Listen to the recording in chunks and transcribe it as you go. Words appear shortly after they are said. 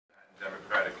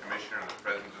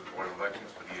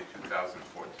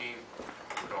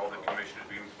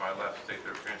state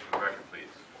their appearance for the record,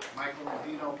 please. Michael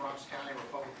Medino, Bronx County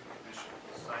Republican Commission.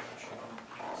 Simon Shalom,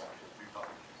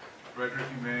 Republican. Frederick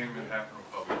Humane, Manhattan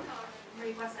Republican.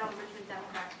 Marie Westell, Richmond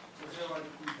Democrat.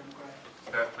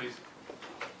 Staff, please.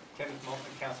 Kenneth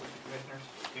Moulton, Council of Commissioners.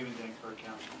 Stephen Dankford,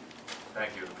 Council.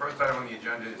 Thank you. The first item on the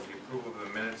agenda is the approval of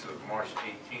the minutes of March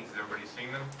 18th. Has everybody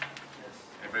seen them? Yes.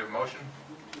 Anybody have a motion?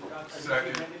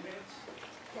 Second.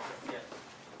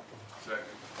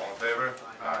 Second. All in favor?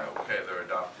 Aye. Okay, they're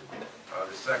adopted.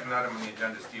 The second item on the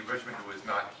agenda is Steve Richmond, who is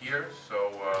not here,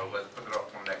 so let's put it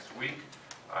off till next week.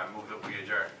 I move that we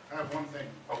adjourn. I have one thing.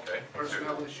 Okay.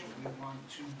 Personnel issue. We want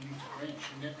to grant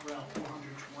Jeanette Ralph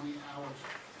 420 hours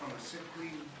from a sick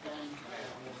leave bank and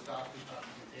all the doctor's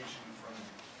documentation in front of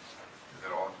me. Is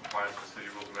that all in compliance with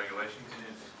city rules and regulations? It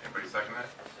is. Anybody second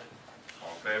that?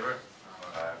 All in favor?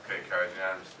 Okay, carries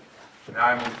unanimously.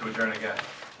 Now I move to adjourn again.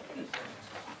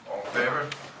 All in favor?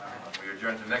 We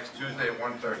adjourn to next Tuesday at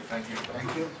 1:30. Thank you.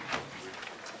 Thank you.